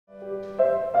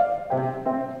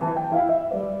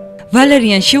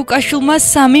ვალერიან შიუკაშვილმა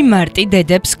 3 მარტი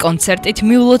დედებს კონცერტით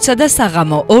მიულოცა და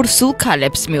საღამო ორსულ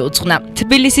ქალებს მიუძღვნა.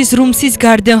 თბილისის რუმსის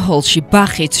გარდენ ჰოლში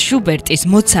ბახის, შუბერტის,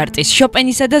 მოცარტის,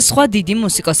 შოპენისა და სხვა დიდი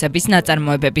მუსიკოსების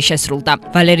ნაწარმოებები შესრულდა.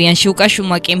 ვალერიან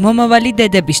შიუკაშვილმა კი მომავალი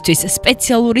დედებისთვის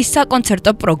სპეციალური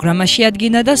საკონცერტო პროგრამა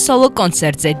შეადგინა და სოლო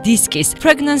კონცერტზე დისკის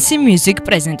Pregnancy Music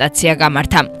პრეზენტაცია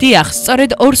გამართა. დიახ,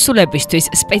 სწორედ ორსულებისთვის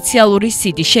სპეციალური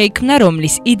CD შეიქმნა,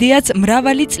 რომლის იდეაც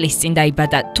მრავალი წლის წინ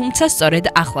დაიბადა, თუმცა სწორედ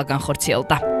ახლა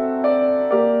განხორციელდა.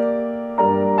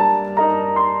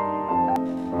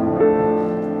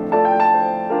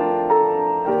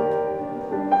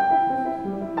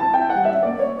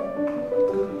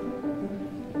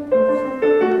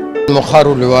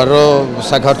 მოხარული ვარ, რომ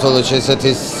საქართველოში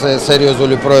ესეთი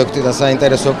სერიოზული პროექტი და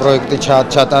საინტერესო პროექტი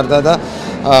ჩატარდა და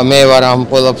მე ვარ ამ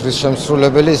ყველაფრის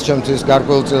შემსრულებელი, ის ჩემთვის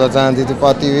გარკვეულწილად ძალიან დიდი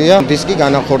პატივია. დისკი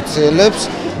განახორციელებს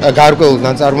გარკვეულ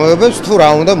ნაწარმოებებს, თუ რა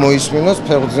უნდა მოისმინოს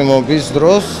ფეხმძიმობის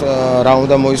დროს, რა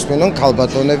უნდა მოისმინონ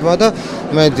ქალბატონებმა და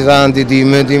მე ძალიან დიდი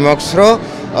იმედი მაქვს, რომ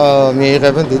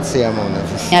მიიღებენ დიდ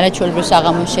სიამოვნებას. არაჩვეულებრივ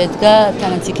საღამო შედგა,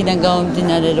 თანაც იქიდან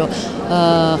გამომდინარე, რომ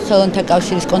ხელოვნთა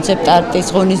კავშირის კონცეპტ არტის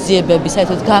ღონისძიებები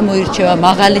საერთოდ გამოირჩევა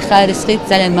მაღალი ხარისხით,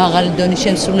 ძალიან მაღალი დონის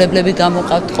შემსრულებლები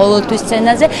გამოყავთ ყოველთვის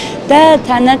სცენაზე და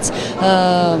თანაც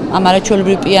ამ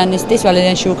არაჩვეულებრივ პიანისტის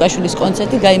ვალერიან შიუკაშვილის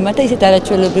კონცერტი გაიმართა ისეთ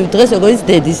არაჩვეულებრივ დღეს, როგორც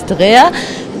დედის დღეა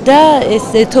და ეს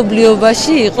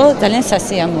ერთობლიობაში იყო ძალიან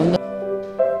სასიამოვნო.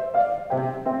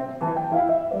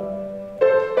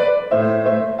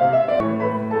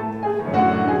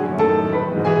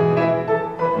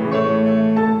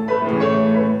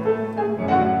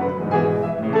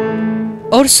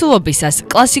 ორსულობისას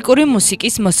კლასიკური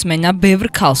მუსიკის მოსმენა ბევრ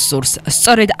ქალს სურს.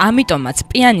 სწორედ ამიტომაც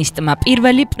პიანისტმა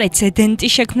პირველი პრეცედენტი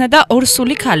შექმნა და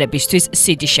ორსული ქალებისთვის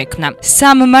CD შექმნა.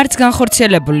 3 მარტს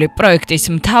განხორციელებული პროექტის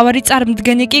მთავარი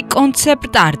წარმომდგენი კი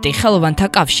კონცერტ არტი ხელოვანთა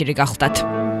კავშირი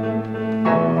გახლდათ.